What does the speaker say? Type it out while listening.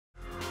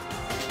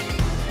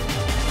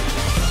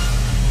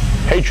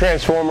Hey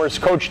Transformers,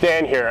 Coach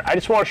Dan here. I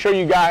just want to show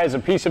you guys a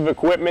piece of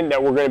equipment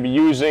that we're going to be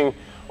using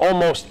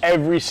almost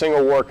every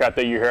single workout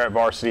that you hear at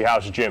Varsity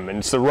House Gym, and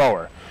it's the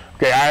rower.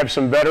 Okay, I have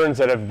some veterans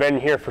that have been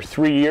here for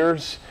 3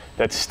 years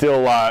that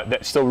still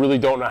really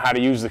don't know how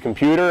to use the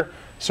computer.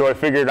 So I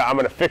figured I'm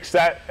going to fix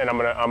that, and I'm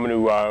going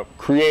to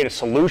create a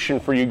solution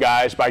for you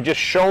guys by just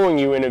showing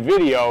you in a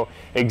video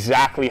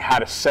exactly how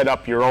to set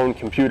up your own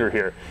computer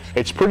here.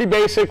 It's pretty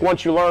basic.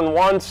 Once you learn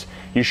once,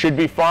 you should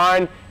be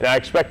fine. And I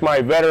expect my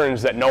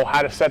veterans that know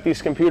how to set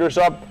these computers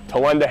up to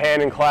lend a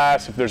hand in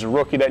class. If there's a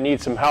rookie that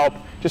needs some help,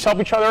 just help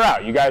each other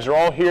out. You guys are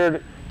all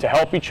here to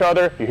help each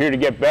other. You're here to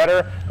get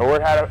better, and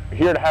we're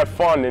here to have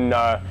fun in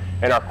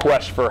our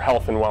quest for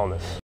health and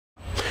wellness.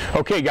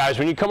 Okay guys,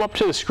 when you come up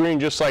to the screen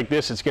just like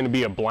this, it's going to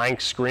be a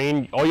blank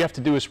screen. All you have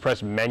to do is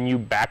press menu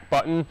back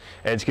button,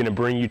 and it's going to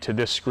bring you to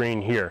this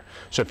screen here.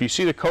 So if you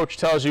see the coach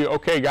tells you,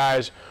 okay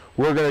guys,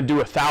 we're going to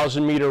do a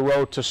 1,000-meter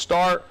row to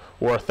start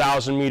or a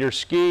 1,000-meter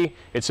ski,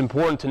 it's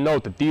important to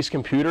note that these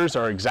computers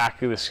are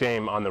exactly the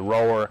same on the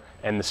rower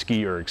and the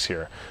SkiERGs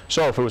here.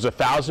 So if it was a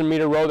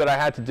 1,000-meter row that I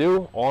had to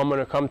do, all I'm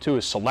going to come to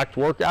is select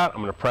workout.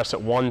 I'm going to press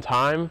it one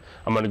time.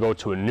 I'm going to go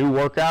to a new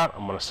workout.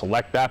 I'm going to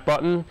select that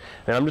button,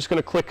 and I'm just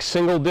going to click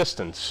single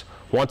distance.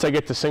 Once I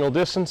get to single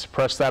distance,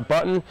 press that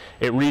button.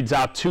 It reads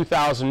out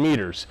 2,000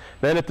 meters.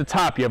 Then at the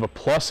top, you have a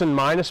plus and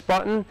minus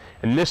button,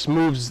 and this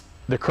moves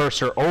the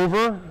cursor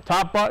over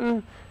top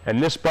button,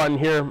 and this button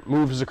here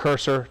moves the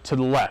cursor to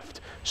the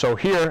left. So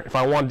here, if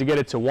I wanted to get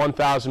it to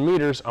 1,000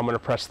 meters, I'm going to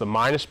press the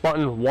minus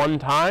button one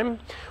time.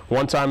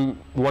 Once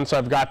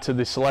I've got to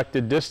the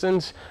selected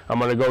distance, I'm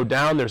going to go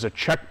down. There's a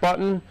check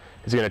button.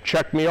 It's going to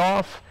check me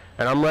off,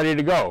 and I'm ready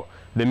to go.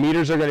 The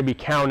meters are going to be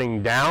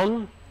counting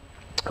down.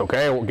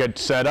 Okay, we'll get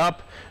set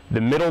up.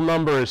 The middle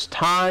number is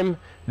time.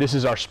 This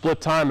is our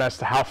split time as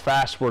to how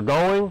fast we're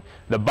going.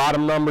 The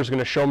bottom number is going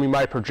to show me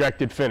my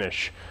projected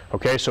finish.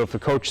 Okay, so if the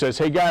coach says,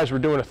 hey guys, we're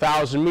doing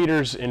 1,000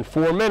 meters in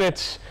 4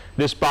 minutes,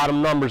 this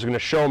bottom number is going to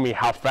show me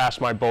how fast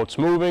my boat's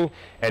moving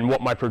and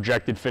what my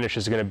projected finish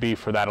is going to be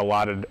for that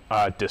allotted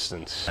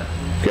distance.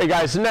 Okay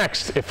guys,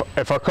 next,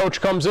 if our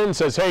coach comes in and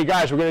says, hey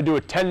guys, we're going to do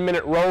a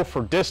 10-minute row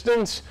for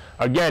distance,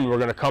 again, we're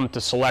going to come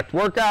to select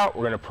workout,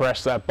 we're going to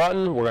press that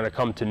button, we're going to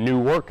come to new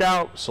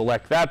workout,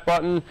 select that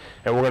button,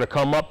 and we're going to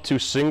come up to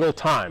single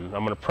time.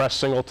 I'm going to press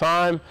single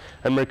time.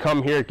 I'm going to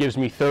come here, it gives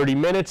me 30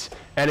 minutes,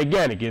 and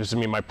again, it gives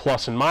me my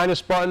plus and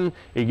minus button.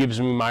 It gives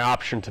me my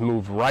option to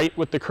move right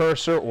with the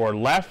cursor or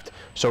left.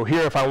 So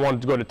here, if I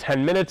wanted to go to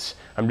 10 minutes,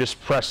 I'm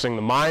just pressing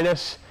the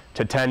minus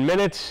to 10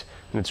 minutes,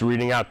 and it's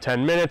reading out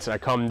 10 minutes. I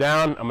come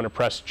down, I'm going to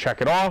press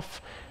check it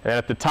off, and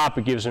at the top,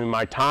 it gives me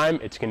my time.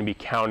 It's going to be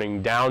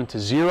counting down to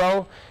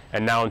 0,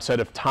 and now instead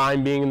of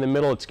time being in the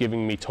middle, it's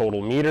giving me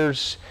total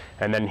meters,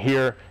 and then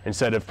here,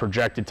 instead of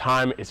projected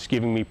time, it's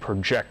giving me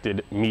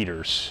projected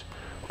meters.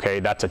 Okay,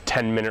 that's a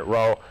 10-minute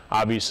row.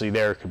 Obviously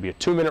there, it could be a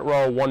 2-minute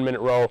row, 1-minute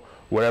row,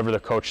 whatever the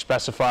coach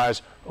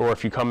specifies, or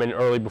if you come in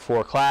early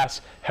before class,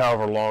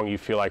 however long you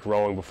feel like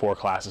rowing before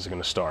class is going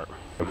to start.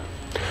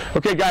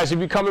 Okay guys, if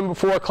you come in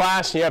before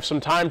class and you have some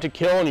time to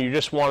kill and you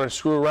just want to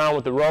screw around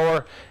with the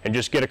rower and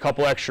just get a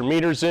couple extra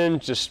meters in,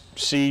 just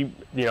see,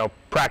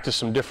 practice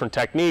some different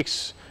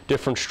techniques,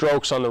 different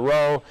strokes on the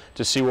row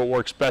to see what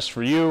works best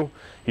for you.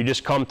 You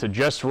just come to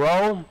just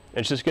row.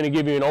 It's just going to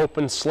give you an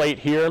open slate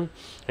here,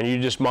 and you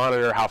just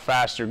monitor how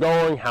fast you're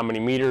going, how many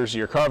meters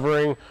you're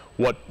covering,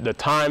 what the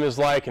time is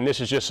like, and this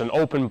is just an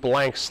open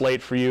blank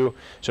slate for you.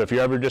 So if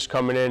you're ever just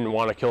coming in and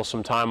want to kill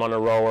some time on a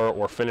rower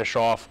or finish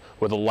off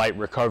with a light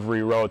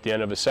recovery row at the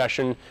end of a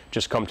session,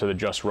 just come to the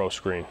just row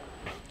screen.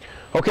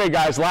 Okay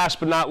guys, last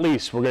but not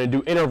least, we're going to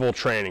do interval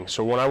training.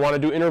 So when I want to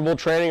do interval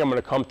training, I'm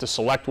going to come to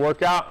select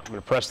workout. I'm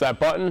going to press that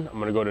button. I'm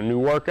going to go to new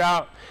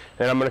workout.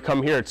 And I'm going to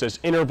come here. It says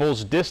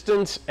intervals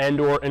distance and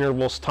or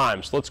intervals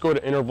time. So let's go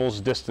to intervals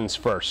distance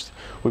first.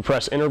 We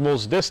press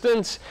intervals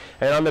distance,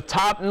 and on the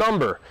top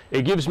number,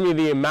 it gives me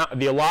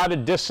the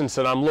allotted distance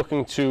that I'm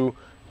looking to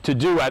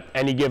do at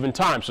any given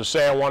time. So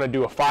say I want to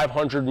do a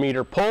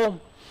 500-meter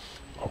pull.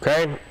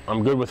 Okay,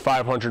 I'm good with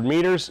 500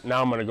 meters.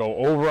 Now I'm going to go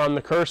over on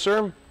the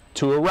cursor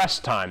to a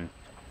rest time.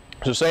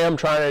 So say I'm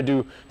trying to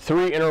do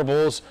 3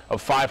 intervals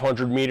of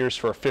 500 meters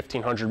for a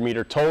 1,500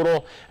 meter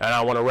total, and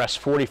I want to rest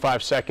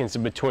 45 seconds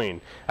in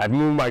between. I've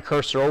moved my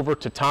cursor over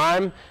to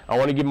time. I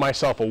want to give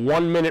myself a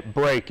 1-minute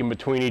break in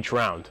between each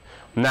round.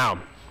 Now,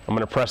 I'm going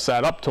to press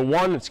that up to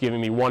 1. It's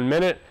giving me 1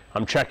 minute.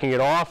 I'm checking it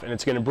off, and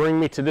it's going to bring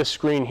me to this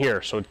screen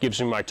here. So it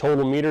gives me my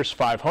total meters,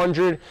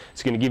 500.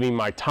 It's going to give me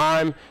my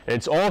time, and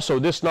it's also,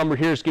 this number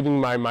here is giving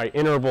me my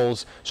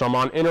intervals. So I'm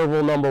on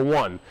interval number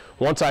 1.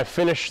 Once I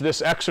finish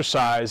this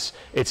exercise,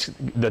 it's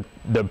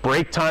the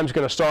break time is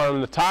going to start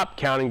on the top,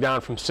 counting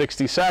down from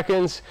 60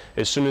 seconds.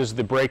 As soon as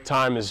the break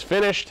time is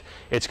finished,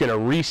 it's going to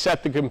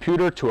reset the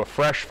computer to a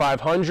fresh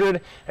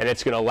 500, and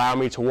it's going to allow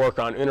me to work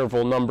on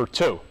interval number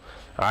 2.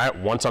 All right,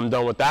 once I'm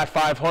done with that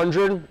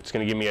 500, it's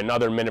going to give me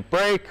another minute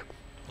break,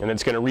 and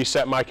it's going to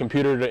reset my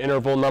computer to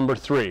interval number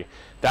 3.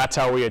 That's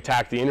how we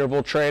attack the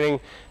interval training.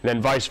 And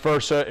then vice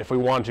versa, if we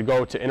want to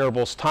go to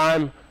intervals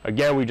time,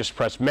 again, we just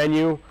press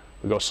menu,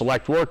 We go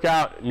select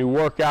workout, new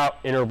workout,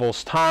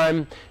 intervals,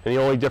 time, and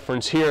the only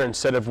difference here,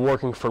 instead of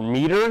working for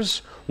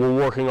meters, we're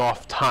working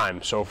off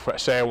time. So if,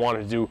 say I want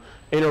to do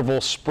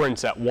interval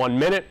sprints at 1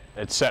 minute,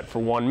 it's set for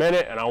 1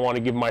 minute, and I want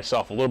to give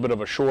myself a little bit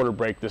of a shorter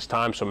break this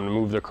time, so I'm going to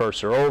move the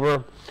cursor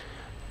over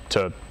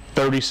to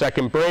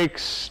 30-second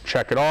breaks,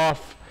 check it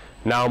off.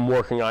 Now I'm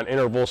working on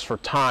intervals for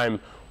time,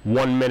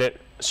 1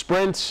 minute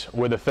sprints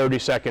with a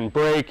 30-second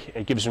break.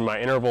 It gives me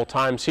my interval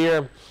times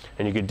here,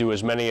 and you could do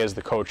as many as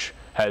the coach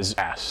has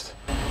asked.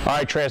 All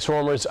right,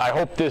 Transformers, I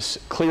hope this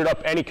cleared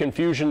up any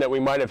confusion that we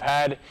might have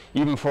had,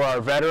 even for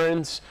our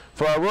veterans.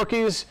 For our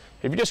rookies,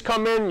 if you just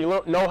come in,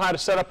 you know how to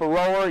set up a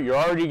rower, you're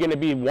already going to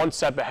be one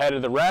step ahead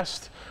of the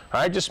rest. All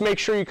right, just make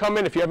sure you come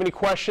in. If you have any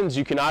questions,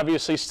 you can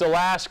obviously still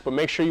ask, but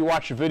make sure you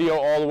watch the video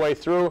all the way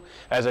through,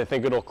 as I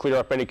think it'll clear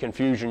up any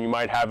confusion you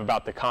might have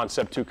about the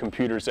Concept2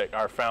 computers that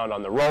are found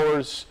on the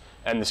rowers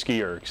and the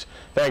SkiERGs.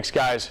 Thanks,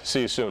 guys.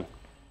 See you soon.